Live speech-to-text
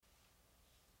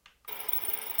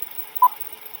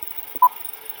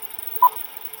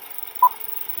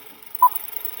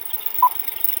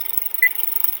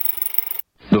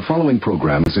following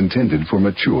program is intended for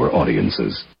mature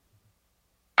audiences.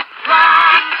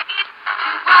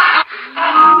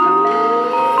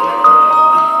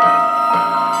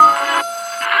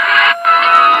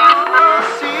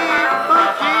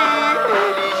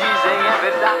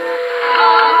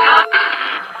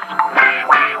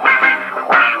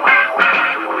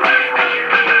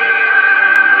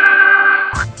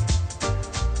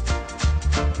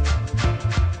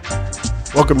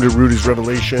 Welcome to Rudy's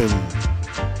Revelation.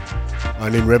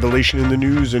 Finding revelation in the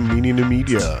news and meaning in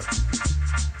media.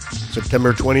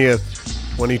 September 20th,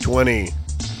 2020,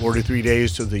 43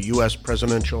 days to the U.S.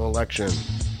 presidential election.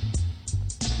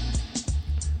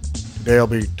 Today I'll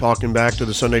be talking back to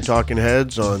the Sunday Talking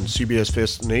Heads on CBS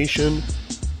Fifth Nation,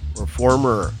 where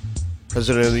former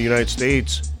President of the United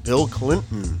States, Bill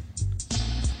Clinton,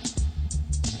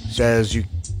 says you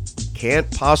can't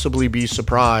possibly be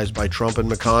surprised by Trump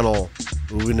and McConnell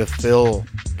moving to fill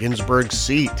Ginsburg's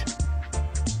seat.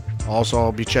 Also,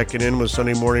 I'll be checking in with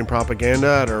Sunday Morning Propaganda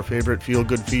at our favorite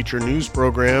feel-good feature news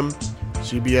program,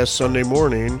 CBS Sunday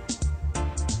Morning,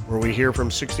 where we hear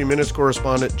from 60 Minutes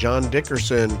correspondent John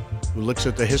Dickerson, who looks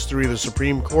at the history of the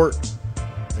Supreme Court,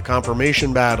 the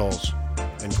confirmation battles,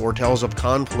 and foretells of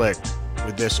conflict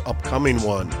with this upcoming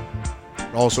one.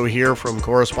 We'll also hear from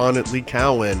correspondent Lee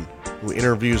Cowan, who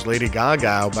interviews Lady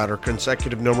Gaga about her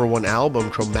consecutive #1 album,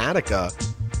 Chromatica,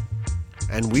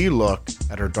 and we look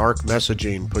at her dark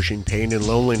messaging pushing pain and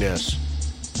loneliness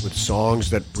with songs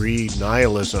that breed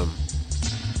nihilism.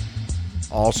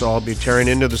 Also, I'll be tearing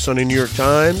into the Sunday New York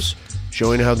Times,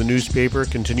 showing how the newspaper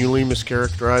continually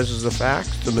mischaracterizes the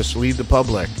facts to mislead the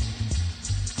public.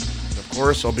 And of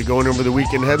course, I'll be going over the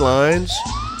weekend headlines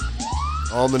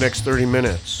all in the next 30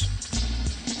 minutes.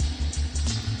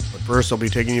 First, I'll be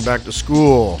taking you back to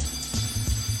school,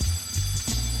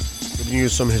 giving you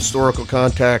some historical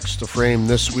context to frame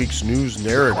this week's news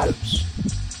narratives.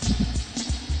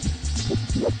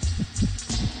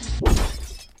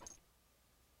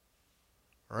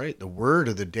 All right, the word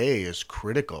of the day is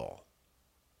critical.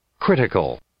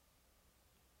 Critical.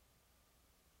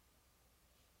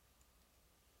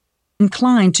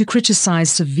 Inclined to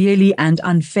criticize severely and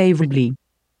unfavorably.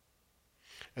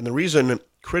 And the reason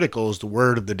critical is the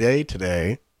word of the day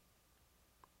today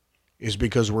is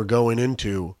because we're going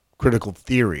into critical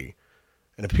theory.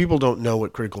 And if people don't know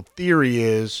what critical theory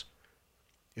is,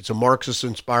 it's a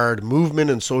Marxist-inspired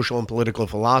movement in social and political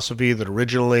philosophy that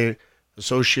originally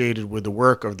associated with the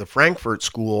work of the Frankfurt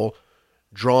School,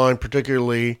 drawing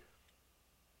particularly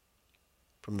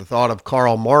from the thought of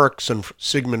Karl Marx and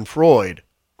Sigmund Freud.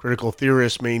 Critical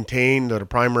theorists maintain that a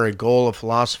primary goal of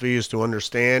philosophy is to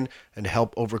understand and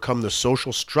help overcome the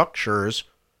social structures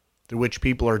through which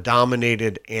people are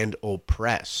dominated and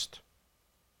oppressed.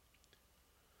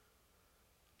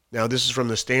 Now, this is from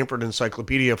the Stanford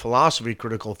Encyclopedia of Philosophy,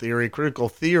 Critical Theory. Critical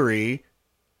theory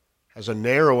has a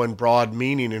narrow and broad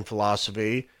meaning in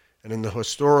philosophy, and in the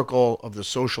historical of the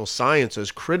social sciences,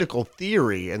 critical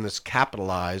theory, and it's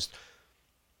capitalized,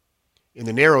 in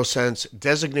the narrow sense,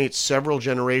 designates several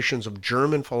generations of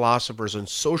German philosophers and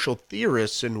social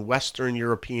theorists in Western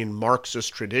European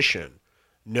Marxist tradition,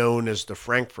 known as the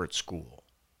Frankfurt School.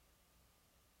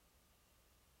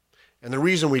 And the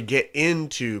reason we get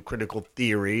into critical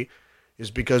theory is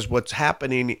because what's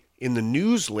happening in the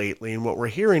news lately and what we're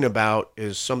hearing about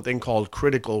is something called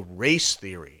critical race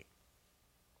theory.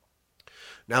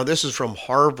 Now, this is from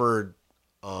Harvard,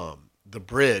 The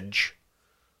Bridge,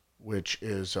 which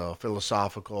is a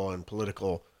philosophical and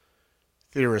political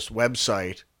theorist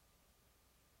website.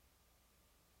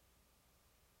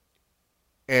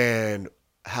 And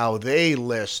how they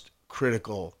list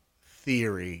critical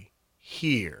theory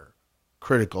here.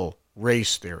 Critical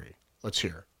race theory. Let's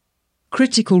hear.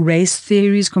 Critical race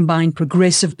theories combine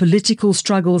progressive political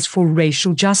struggles for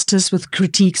racial justice with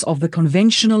critiques of the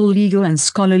conventional legal and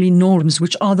scholarly norms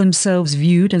which are themselves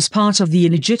viewed as part of the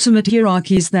illegitimate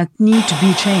hierarchies that need to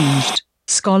be changed.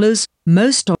 Scholars,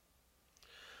 most of...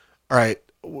 All right,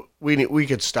 we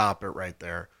could stop it right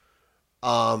there.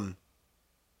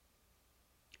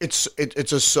 It's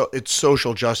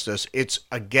social justice. It's,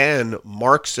 again,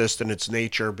 Marxist in its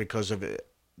nature because of it.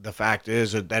 The fact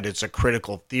is that it's a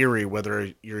critical theory,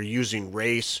 whether you're using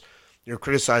race, you're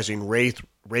criticizing race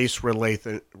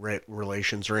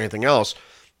relations or anything else.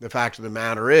 The fact of the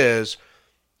matter is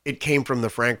it came from the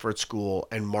Frankfurt School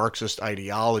and Marxist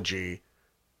ideology.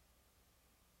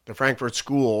 The Frankfurt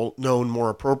School, known more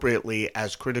appropriately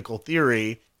as critical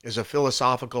theory, is a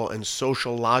philosophical and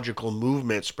sociological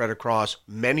movement spread across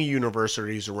many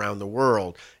universities around the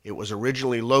world. It was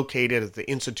originally located at the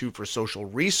Institute for Social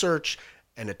Research,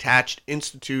 an attached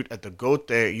institute at the Goethe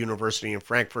University in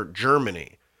Frankfurt,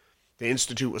 Germany. The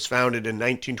institute was founded in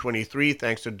 1923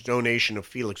 thanks to the donation of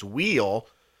Felix Wheel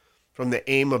from the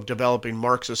aim of developing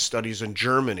Marxist studies in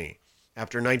Germany.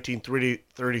 After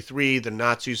 1933, the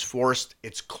Nazis forced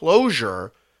its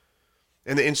closure,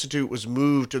 and the institute was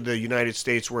moved to the United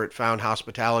States, where it found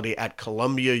hospitality at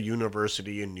Columbia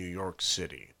University in New York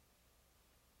City.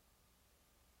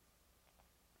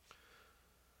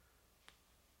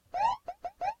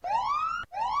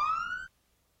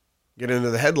 Get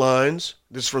into the headlines.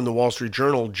 This is from the Wall Street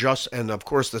Journal. And of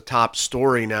course, the top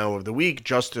story now of the week: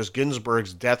 Justice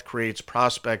Ginsburg's death creates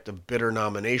prospect of bitter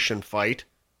nomination fight.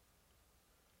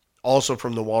 Also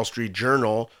from the Wall Street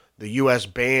Journal, the U.S.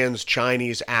 bans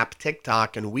Chinese app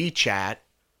TikTok and WeChat,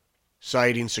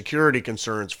 citing security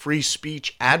concerns. Free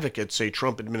speech advocates say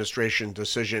Trump administration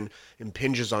decision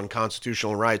impinges on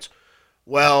constitutional rights.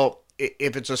 Well,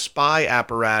 if it's a spy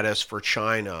apparatus for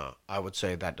China, I would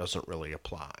say that doesn't really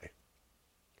apply.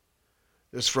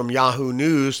 This is from Yahoo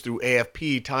News through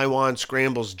AFP. Taiwan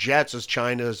scrambles jets as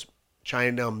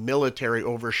China military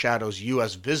overshadows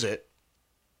U.S. visit.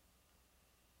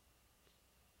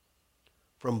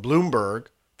 From Bloomberg,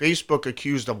 Facebook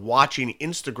accused of watching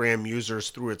Instagram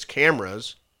users through its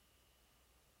cameras.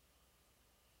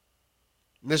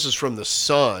 And this is from The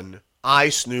Sun.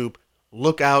 iSnoop,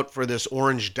 look out for this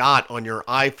orange dot on your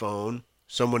iPhone.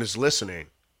 Someone is listening.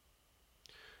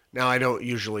 Now, I don't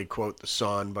usually quote The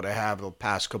Sun, but I have the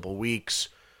past couple weeks.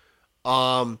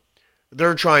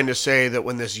 They're trying to say that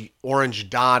when this orange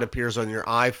dot appears on your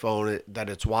iPhone, that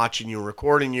it's watching you and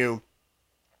recording you.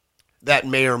 That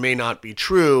may or may not be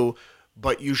true,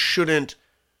 but you shouldn't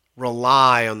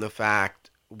rely on the fact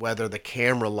whether the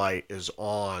camera light is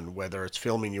on, whether it's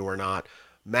filming you or not.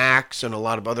 Macs and a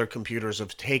lot of other computers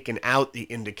have taken out the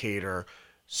indicator,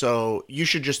 so you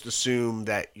should just assume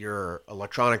that your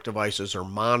electronic devices are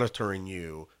monitoring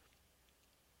you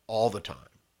all the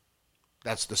time.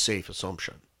 That's the safe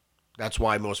assumption. That's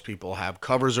why most people have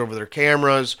covers over their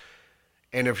cameras,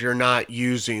 and if you're not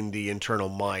using the internal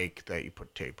mic, that you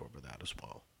put tape over that as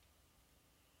well.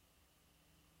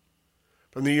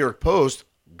 From the New York Post,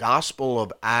 Gospel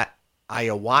of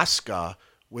Ayahuasca,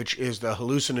 which is the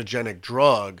hallucinogenic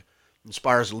drug,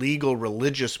 inspires legal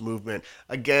religious movement.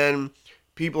 Again,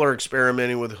 people are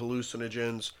experimenting with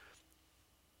hallucinogens.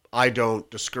 I don't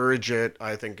discourage it.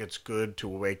 I think it's good to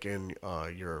awaken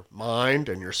your mind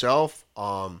and yourself.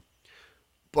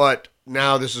 But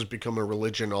now this has become a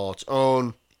religion all its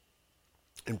own,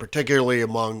 and particularly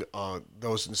among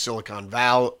those in Silicon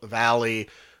Valley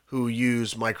who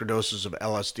use microdoses of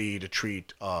LSD to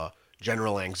treat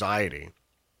general anxiety.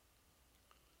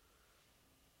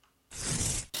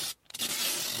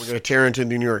 We're going to tear into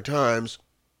the New York Times.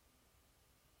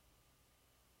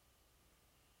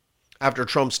 After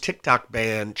Trump's TikTok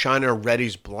ban, China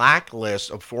readies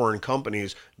blacklist of foreign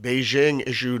companies. Beijing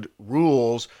issued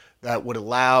rules that would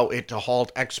allow it to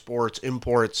halt exports,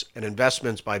 imports, and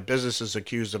investments by businesses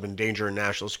accused of endangering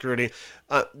national security.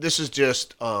 This is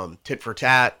just tit for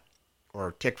tat,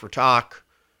 or tick for talk,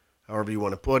 however you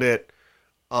want to put it.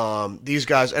 These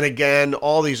guys, and again,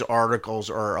 all these articles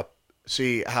are,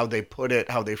 see how they put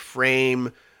it, how they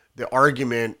frame the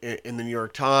argument in the New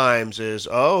York Times is,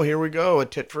 oh, here we go, a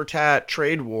tit for tat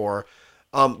trade war.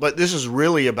 But this is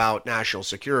really about national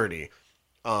security.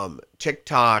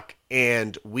 TikTok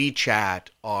and WeChat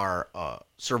are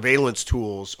surveillance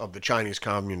tools of the Chinese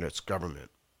Communist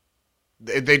government.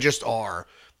 They just are.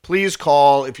 Please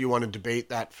call if you want to debate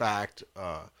that fact.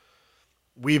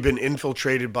 We've been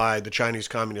infiltrated by the Chinese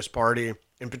Communist Party,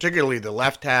 and particularly the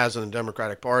left has, and the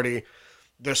Democratic Party.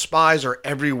 Their spies are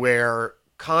everywhere,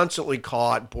 constantly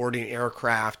caught boarding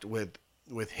aircraft with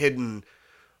hidden,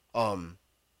 and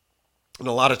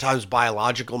a lot of times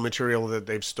biological material that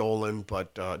they've stolen,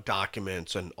 but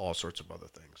documents and all sorts of other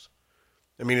things.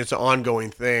 I mean, it's an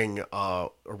ongoing thing,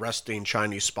 arresting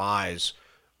Chinese spies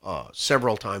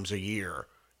several times a year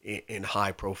in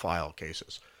high-profile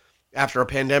cases. After a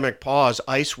pandemic pause,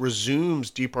 ICE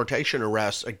resumes deportation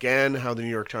arrests. Again, how the New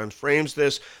York Times frames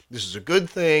this. This is a good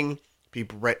thing.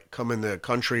 People come in the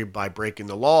country by breaking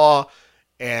the law,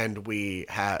 and we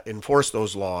enforce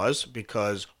those laws,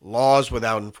 because laws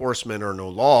without enforcement are no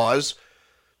laws.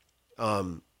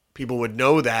 People would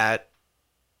know that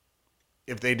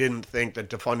if they didn't think that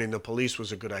defunding the police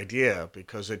was a good idea,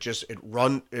 because it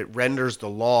renders the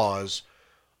laws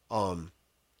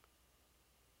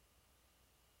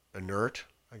inert,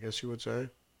 I guess you would say,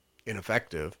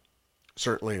 ineffective.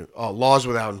 Certainly, laws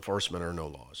without enforcement are no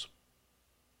laws.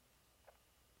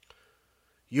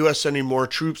 U.S. sending more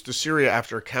troops to Syria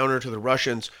after a counter to the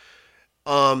Russians.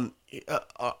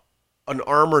 an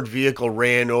armored vehicle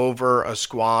ran over a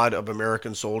squad of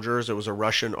American soldiers. It was a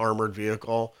Russian armored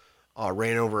vehicle,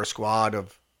 ran over a squad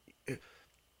of.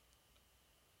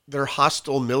 They're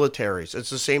hostile militaries. It's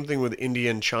the same thing with India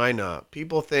and China.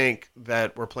 People think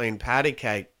that we're playing patty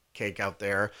cake out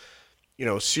there.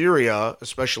 Syria,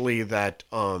 especially that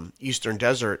eastern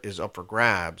desert, is up for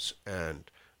grabs, and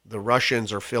the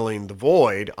Russians are filling the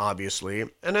void, obviously,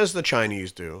 and as the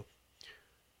Chinese do.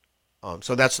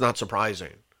 So that's not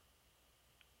surprising.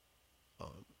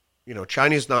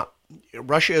 China's not,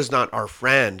 Russia is not our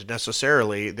friend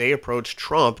necessarily. They approached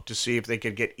Trump to see if they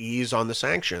could get ease on the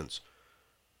sanctions.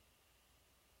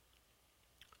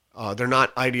 They're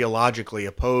not ideologically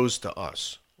opposed to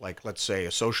us, like, let's say,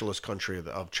 a socialist country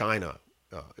of China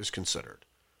is considered.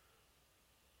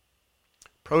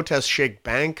 Protests shake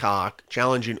Bangkok,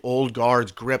 challenging old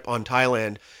guard's grip on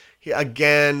Thailand.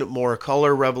 Again, more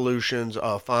color revolutions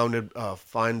founded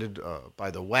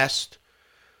by the West.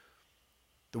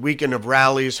 The weekend of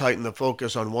rallies heightened the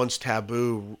focus on once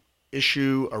taboo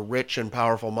issue, a rich and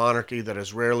powerful monarchy that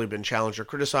has rarely been challenged or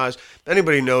criticized. If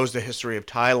anybody knows the history of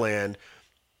Thailand,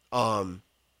 after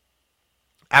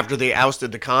they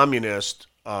ousted the communists,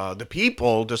 the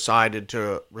people decided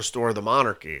to restore the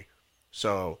monarchy.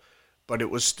 But it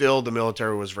was still, the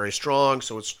military was very strong,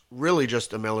 so it's really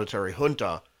just a military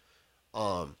junta.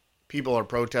 People are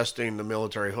protesting the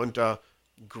military junta,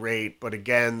 great, but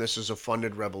again, this is a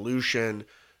funded revolution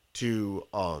to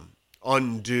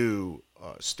undo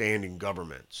standing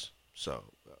governments. So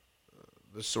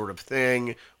this sort of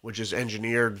thing, which is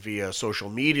engineered via social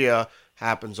media,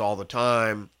 happens all the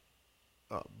time,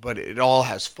 but it all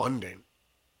has funding.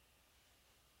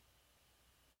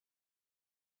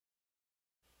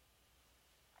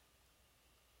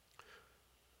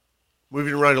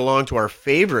 Moving right along to our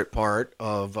favorite part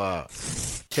of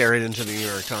carried into the New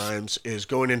York Times is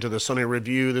going into the Sunday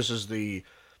Review. This is the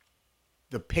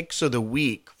picks of the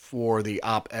week for the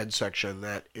op-ed section.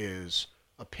 That is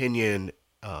opinion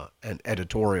and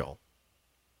editorial.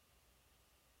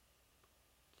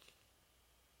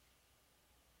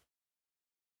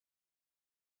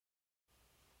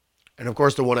 And of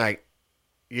course, the one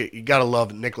you gotta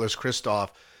love, Nicholas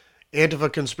Kristof.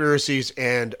 Antifa conspiracies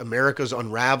and America's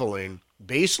unraveling.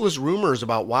 Baseless rumors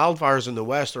about wildfires in the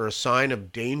West are a sign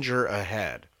of danger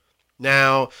ahead.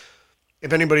 Now,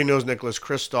 if anybody knows Nicholas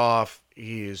Kristof,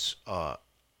 he's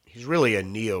really a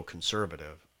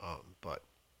neoconservative, but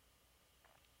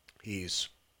he's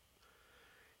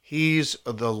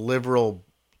the liberal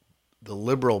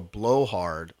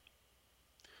blowhard.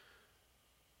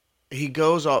 He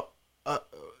goes up.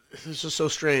 This is so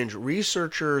strange.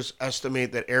 Researchers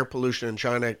estimate that air pollution in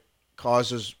China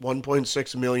causes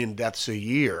 1.6 million deaths a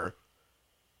year.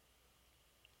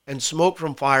 And smoke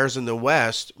from fires in the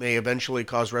West may eventually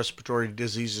cause respiratory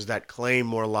diseases that claim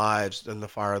more lives than the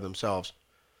fire themselves.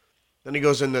 Then he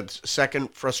goes into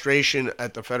second, frustration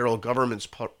at the federal government's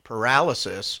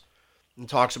paralysis, and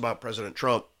talks about President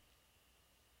Trump.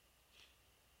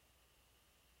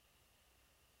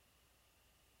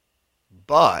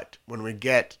 But when we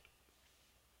get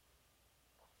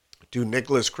to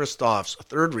Nicholas Kristof's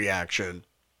third reaction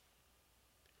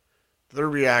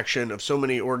of so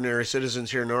many ordinary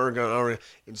citizens here in Oregon,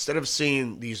 instead of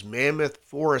seeing these mammoth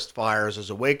forest fires as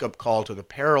a wake-up call to the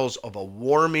perils of a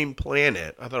warming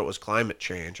planet, I thought it was climate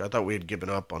change. I thought we had given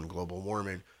up on global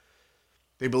warming.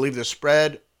 They believe the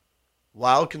spread,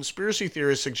 while conspiracy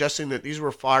theorists suggesting that these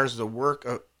were fires the work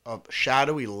of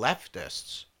shadowy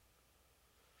leftists.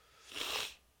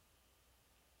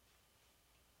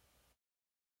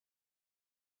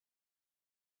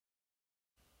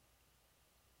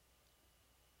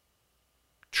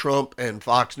 Trump and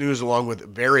Fox News, along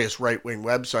with various right-wing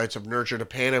websites, have nurtured a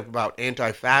panic about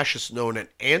anti-fascists known as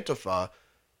Antifa.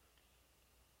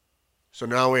 So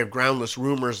now we have groundless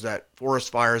rumors that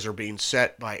forest fires are being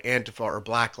set by Antifa or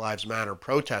Black Lives Matter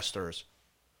protesters.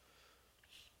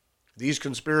 These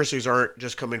conspiracies aren't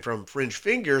just coming from fringe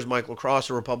figures. Michael Cross,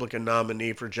 a Republican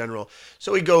nominee for general.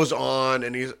 So he goes on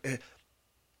and he's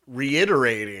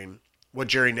reiterating what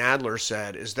Jerry Nadler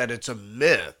said, is that it's a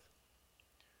myth.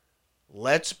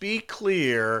 Let's be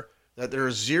clear that there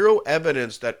is zero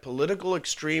evidence that political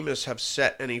extremists have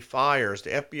set any fires.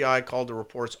 The FBI called the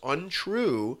reports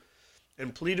untrue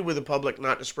and pleaded with the public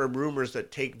not to spread rumors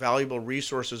that take valuable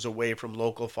resources away from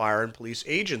local fire and police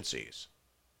agencies.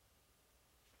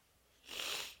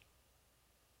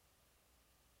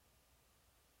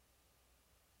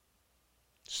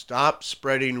 Stop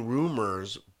spreading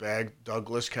rumors, begged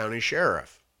Douglas County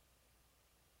Sheriff.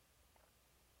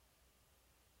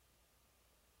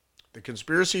 The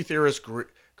conspiracy theorists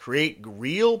create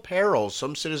real perils.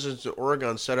 Some citizens in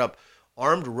Oregon set up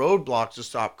armed roadblocks to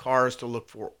stop cars to look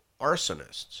for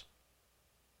arsonists.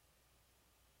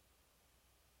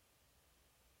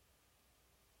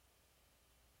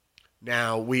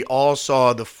 Now, we all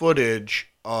saw the footage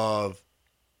of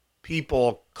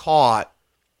people caught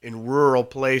in rural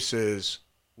places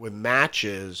with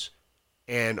matches,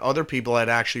 and other people had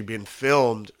actually been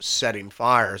filmed setting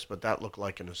fires, but that looked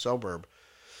like in a suburb.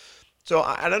 So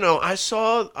I don't know. I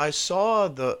saw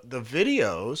the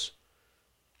videos,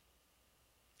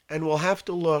 and we'll have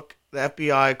to look. The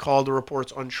FBI called the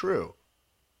reports untrue.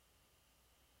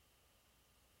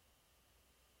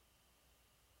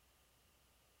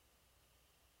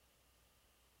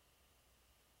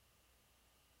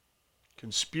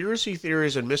 Conspiracy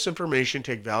theories and misinformation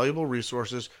take valuable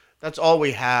resources. That's all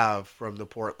we have from the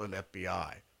Portland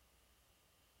FBI.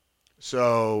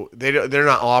 So they're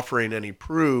not offering any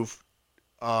proof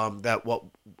that what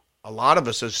a lot of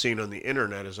us have seen on the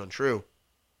internet is untrue.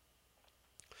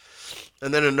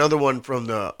 And then another one from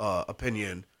the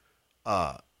opinion,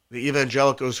 the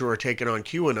evangelicals who are taking on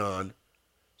QAnon,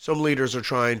 some leaders are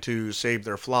trying to save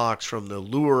their flocks from the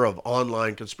lure of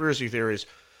online conspiracy theories.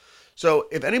 So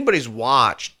if anybody's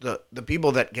watched the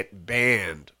people that get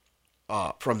banned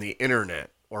from the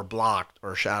internet or blocked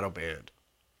or shadow banned,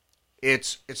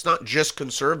 it's not just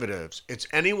conservatives. It's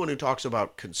anyone who talks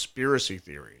about conspiracy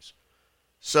theories.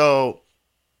 So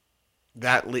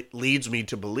that leads me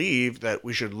to believe that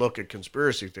we should look at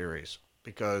conspiracy theories,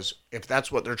 because if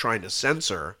that's what they're trying to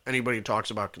censor, anybody who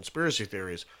talks about conspiracy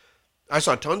theories. I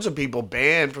saw tons of people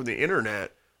banned from the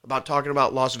internet about talking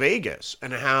about Las Vegas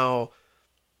and how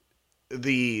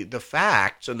the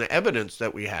facts and the evidence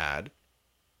that we had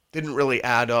didn't really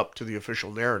add up to the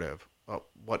official narrative. Well,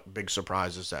 what big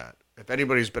surprise is that? If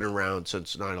anybody's been around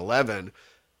since 9/11,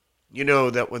 you know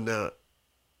that when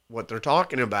what they're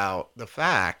talking about, the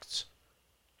facts,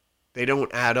 they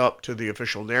don't add up to the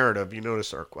official narrative. You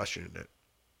notice they're questioning it.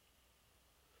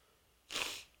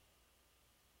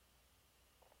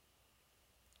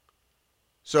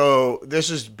 So this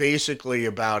is basically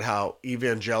about how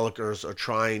evangelicals are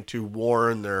trying to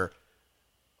warn their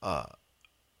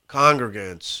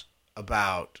congregants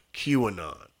about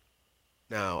QAnon.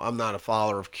 Now, I'm not a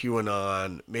follower of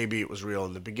QAnon. Maybe it was real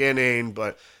in the beginning,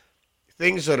 but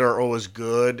things that are always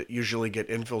good usually get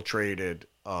infiltrated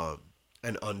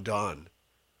and undone.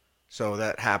 So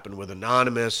that happened with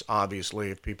Anonymous,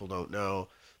 obviously, if people don't know,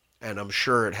 and I'm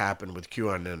sure it happened with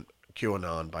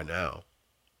QAnon by now.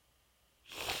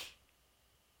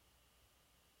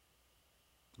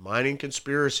 Mining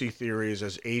conspiracy theories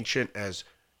as ancient as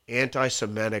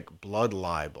anti-Semitic blood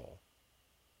libel.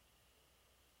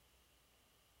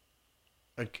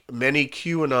 Many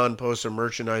QAnon posts and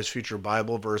merchandise feature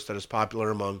Bible verse that is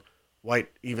popular among white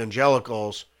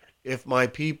evangelicals. If my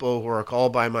people who are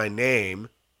called by my name,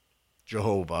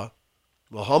 Jehovah,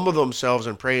 will humble themselves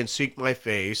and pray and seek my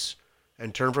face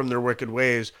and turn from their wicked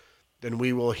ways, then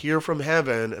we will hear from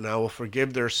heaven, and I will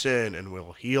forgive their sin and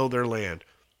will heal their land.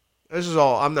 This is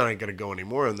all, I'm not going to go any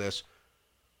more on this.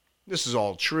 This is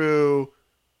all true.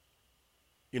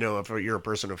 You know, if you're a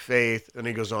person of faith. And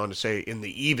he goes on to say, in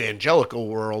the evangelical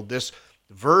world, this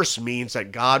verse means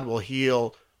that God will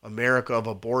heal America of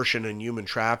abortion and human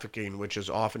trafficking, which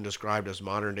is often described as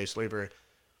modern day slavery.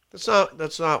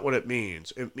 That's not what it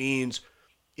means. It means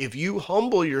if you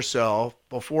humble yourself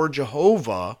before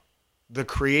Jehovah, the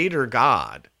creator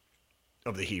God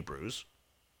of the Hebrews,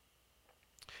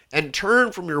 and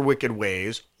turn from your wicked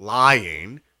ways,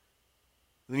 lying,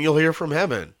 then you'll hear from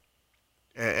heaven,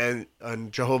 and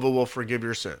Jehovah will forgive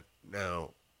your sin.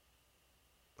 Now,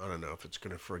 I don't know if it's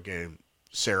going to forgive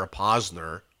Sarah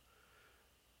Posner.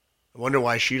 I wonder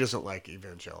why she doesn't like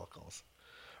evangelicals.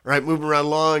 All right, moving right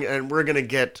along, and we're going to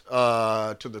get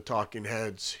to the talking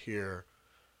heads here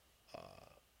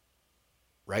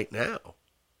right now.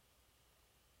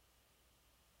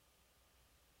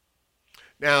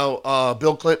 Now,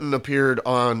 Bill Clinton appeared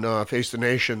on Face the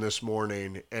Nation this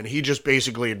morning, and he just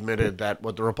basically admitted that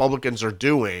what the Republicans are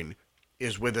doing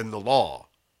is within the law.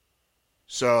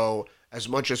 So, as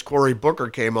much as Cory Booker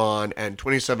came on and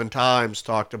 27 times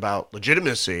talked about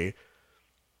legitimacy,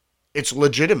 it's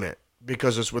legitimate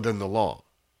because it's within the law.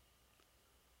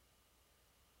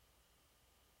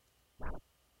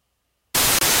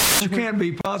 You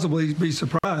can't possibly be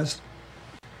surprised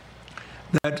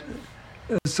that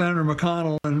Senator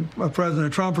McConnell and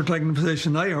President Trump are taking the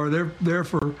position they are. They're there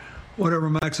for whatever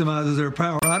maximizes their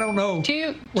power. I don't know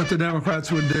what the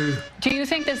Democrats would do. Do you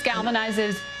think this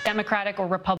galvanizes Democratic or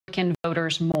Republican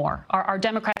voters more? Are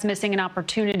Democrats missing an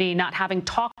opportunity not having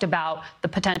talked about the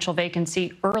potential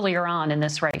vacancy earlier on in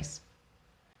this race?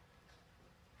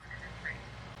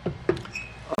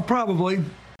 Probably.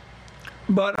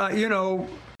 But, you know,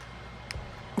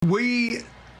 we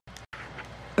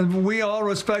all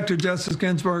respected Justice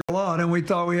Ginsburg a lot, and we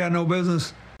thought we had no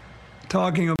business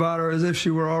talking about her as if she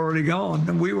were already gone.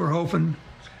 And we were hoping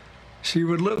she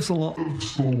would live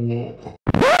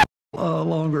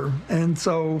longer. And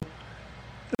so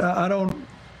I don't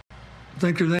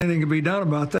think there's anything to be done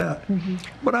about that. Mm-hmm.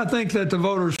 But I think that the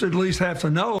voters should at least have to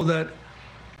know that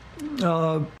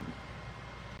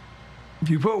if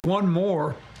you put one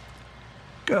more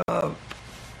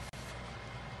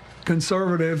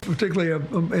conservative, particularly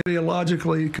an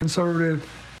ideologically conservative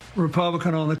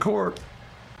Republican on the court,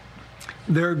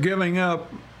 they're giving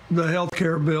up the health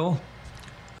care bill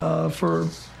for,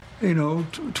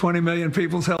 20 million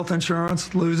people's health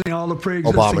insurance, losing all the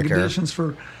pre-existing conditions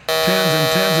for tens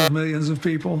and tens of millions of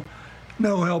people.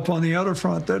 No help on the other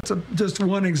front. That's just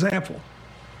one example.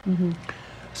 Mm-hmm.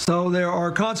 So there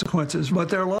are consequences, but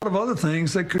there are a lot of other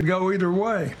things that could go either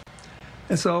way.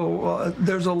 And so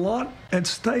there's a lot at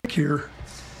stake here.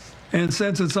 And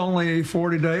since it's only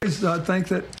 40 days, I think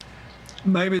that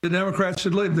maybe the Democrats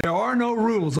should leave. There are no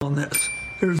rules on this.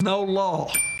 There's no law.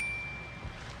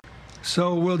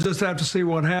 So we'll just have to see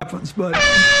what happens. But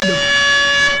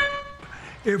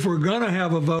if we're going to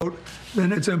have a vote,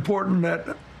 then it's important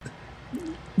that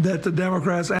the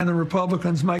Democrats and the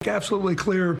Republicans make absolutely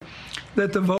clear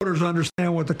that the voters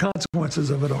understand what the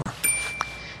consequences of it are.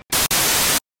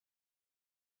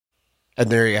 And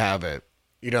there you have it.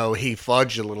 He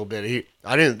fudged a little bit.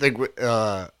 I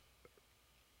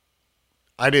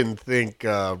didn't think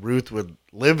Ruth would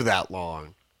live that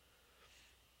long.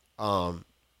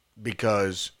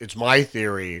 Because it's my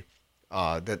theory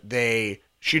that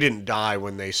she didn't die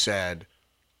when they said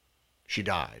she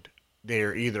died.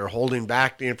 They're either holding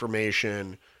back the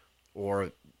information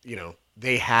or,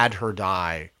 they had her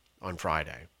die on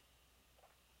Friday.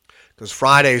 Because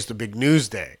Friday is the big news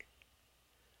day.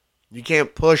 You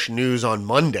can't push news on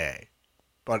Monday,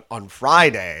 but on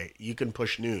Friday, you can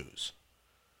push news.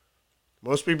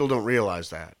 Most people don't realize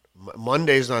that.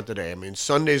 Monday's not the day. I mean,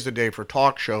 Sunday's the day for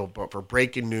talk show, but for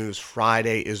breaking news,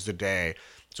 Friday is the day.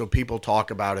 So people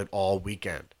talk about it all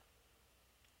weekend.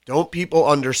 Don't people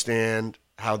understand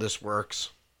how this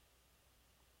works?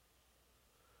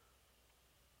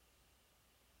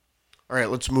 All right,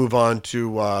 let's move on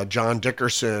to John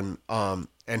Dickerson and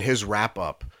his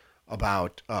wrap-up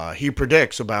about, he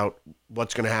predicts about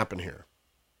what's going to happen here.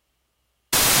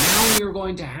 Now we are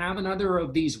going to have another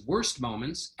of these worst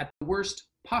moments at the worst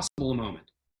possible moment.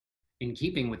 In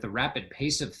keeping with the rapid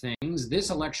pace of things, this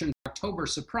election October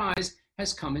surprise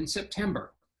has come in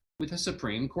September with a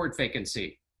Supreme Court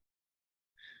vacancy.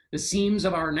 The seams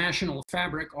of our national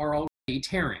fabric are already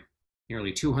tearing.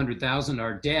 Nearly 200,000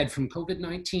 are dead from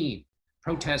COVID-19.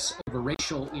 Protests over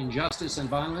racial injustice and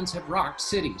violence have rocked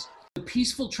cities. The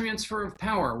peaceful transfer of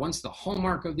power, once the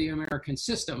hallmark of the American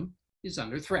system, is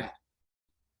under threat.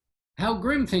 How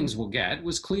grim things will get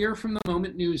was clear from the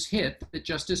moment news hit that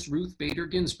Justice Ruth Bader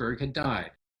Ginsburg had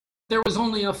died. There was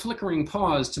only a flickering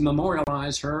pause to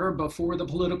memorialize her before the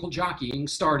political jockeying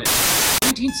started.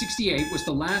 1968 was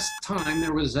the last time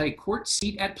there was a court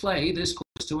seat at play this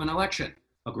close to an election.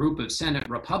 A group of Senate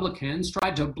Republicans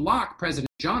tried to block President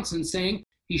Johnson, saying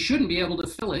he shouldn't be able to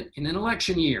fill it in an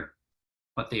election year.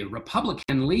 But the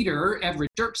Republican leader,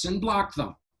 Everett Dirksen, blocked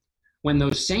them. When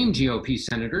those same GOP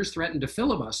senators threatened to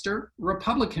filibuster,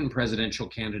 Republican presidential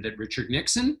candidate Richard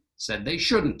Nixon said they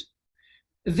shouldn't.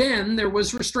 Then there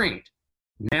was restraint.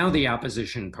 Now the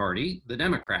opposition party, the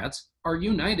Democrats, are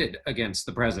united against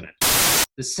the president.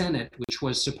 The Senate, which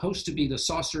was supposed to be the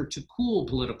saucer to cool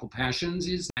political passions,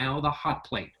 is now the hot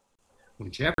plate.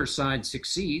 Whichever side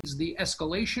succeeds, the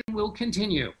escalation will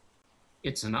continue.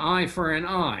 It's an eye for an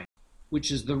eye,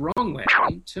 which is the wrong way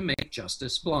to make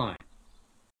justice blind.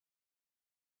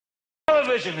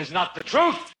 Television is not the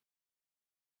truth.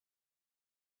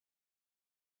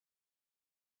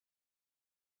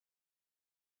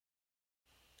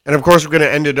 And of course, we're going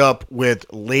to end it up with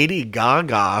Lady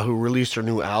Gaga, who released her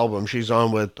new album. She's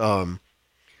on with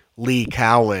Lee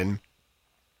Cowan.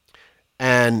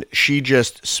 And she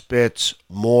just spits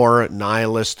more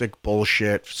nihilistic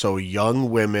bullshit. So young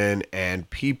women and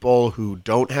people who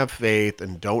don't have faith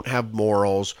and don't have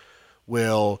morals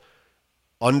will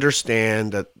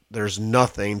understand that there's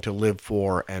nothing to live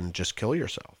for and just kill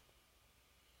yourself.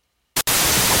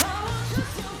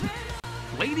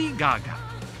 Lady Gaga,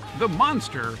 the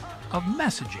monster of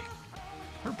messaging.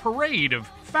 Her parade of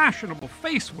fashionable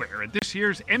face wear at this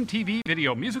year's MTV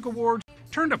Video Music Awards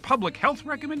turned a public health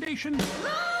recommendation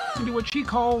into what she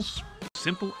calls a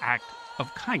simple act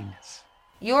of kindness.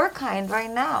 You're kind right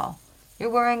now. You're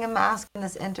wearing a mask in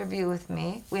this interview with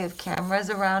me. We have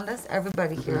cameras around us.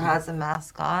 Everybody here has a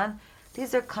mask on.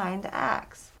 These are kind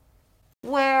acts.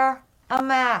 Wear a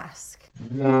mask.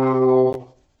 We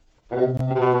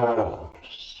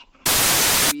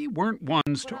weren't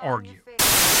ones to argue.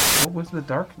 What was the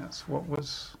darkness? What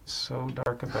was so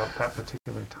dark about that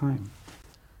particular time?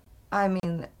 I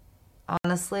mean,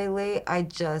 honestly, Lee, I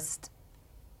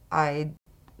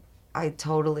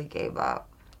totally gave up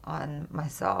on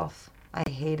myself. I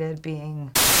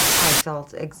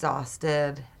felt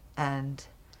exhausted and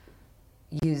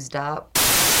used up.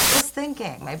 I was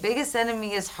thinking, my biggest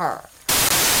enemy is her.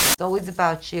 It's always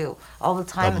about you. All the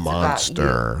time it's about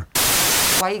you.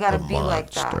 Why you gotta be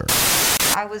like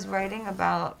that? I was writing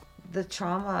about the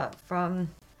trauma from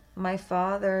my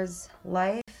father's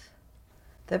life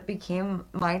that became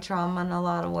my trauma in a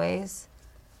lot of ways.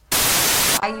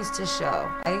 I used to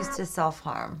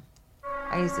self-harm.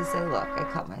 I used to say, look, I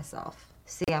cut myself.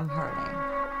 See, I'm hurting.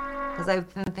 Because I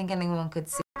didn't think anyone could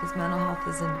see, because mental health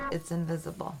it's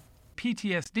invisible.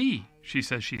 PTSD, she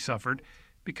says she suffered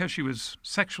because she was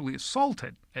sexually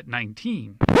assaulted at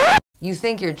 19. You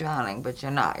think you're drowning, but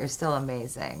you're not. You're still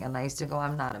amazing. And I used to go,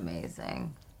 I'm not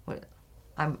amazing.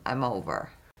 I'm over.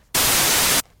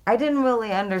 I didn't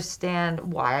really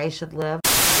understand why I should live.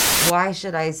 Why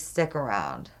should I stick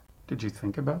around? Did you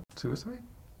think about suicide?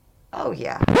 Oh,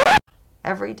 yeah.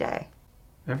 Every day.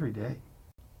 Every day?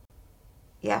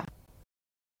 Yeah.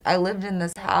 I lived in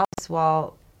this house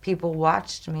while people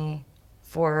watched me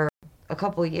for a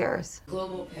couple years.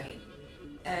 Global pain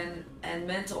and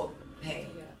mental pain.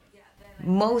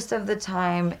 Most of the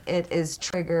time, it is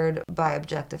triggered by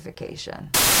objectification.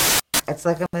 It's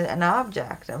like I'm an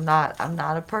object. I'm not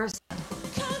a person.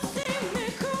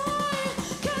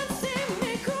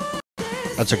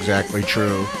 That's exactly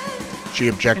true. She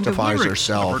objectifies and the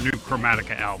herself. Her new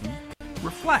Chromatica album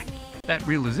reflect that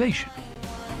realization.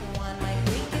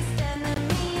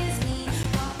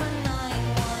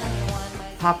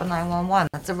 Papa 911.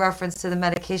 That's a reference to the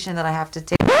medication that I have to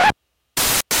take. I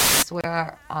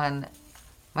swear on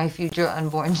my future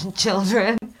unborn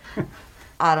children.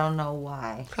 I don't know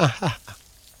why.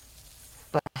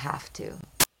 But I have to.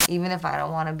 Even if I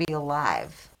don't want to be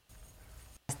alive,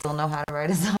 I still know how to write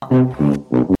a song.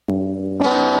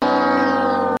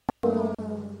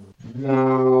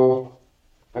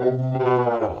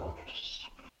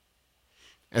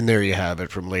 And there you have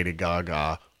it from Lady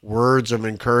Gaga. Words of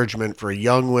encouragement for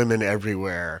young women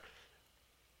everywhere.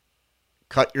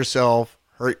 Cut yourself,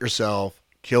 hurt yourself,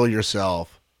 kill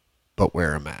yourself, but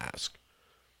wear a mask.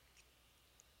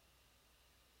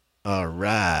 All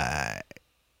right.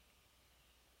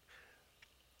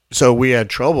 So we had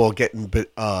trouble getting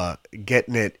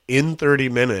it in 30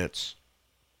 minutes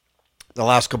the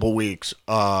last couple weeks,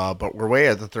 but we're way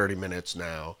at the 30 minutes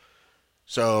now.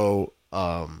 So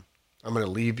I'm going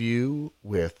to leave you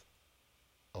with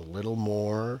a little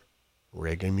more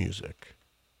reggae music.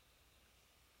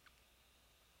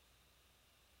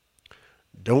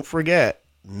 Don't forget,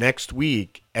 next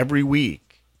week, every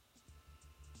week,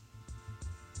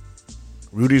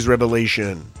 Rudy's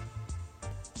Revelation,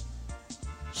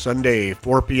 Sunday,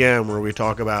 4 p.m., where we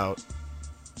talk about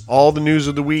all the news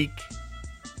of the week.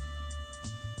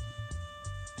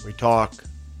 We talk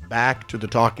back to the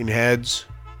talking heads,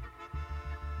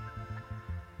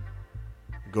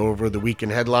 go over the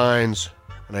weekend headlines,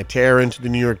 and I tear into the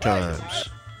New York Times.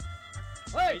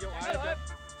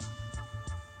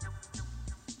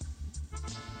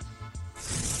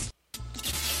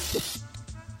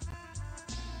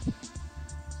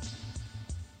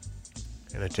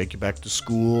 And I take you back to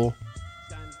school.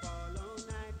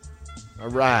 All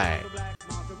right.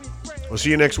 We'll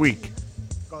see you next week.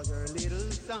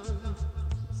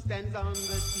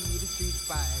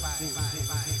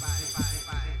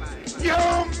 You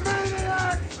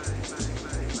maniac!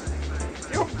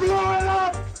 You blew it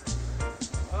up!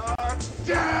 Oh,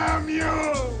 damn you!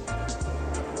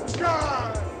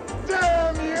 God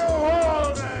damn you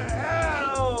all to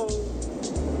hell!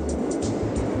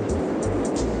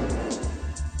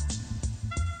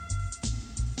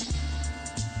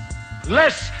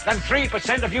 Less than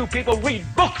 3% of you people read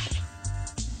books.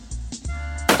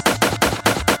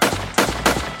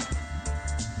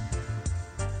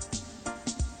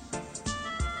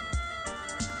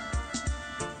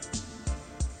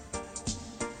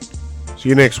 See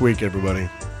you next week, everybody.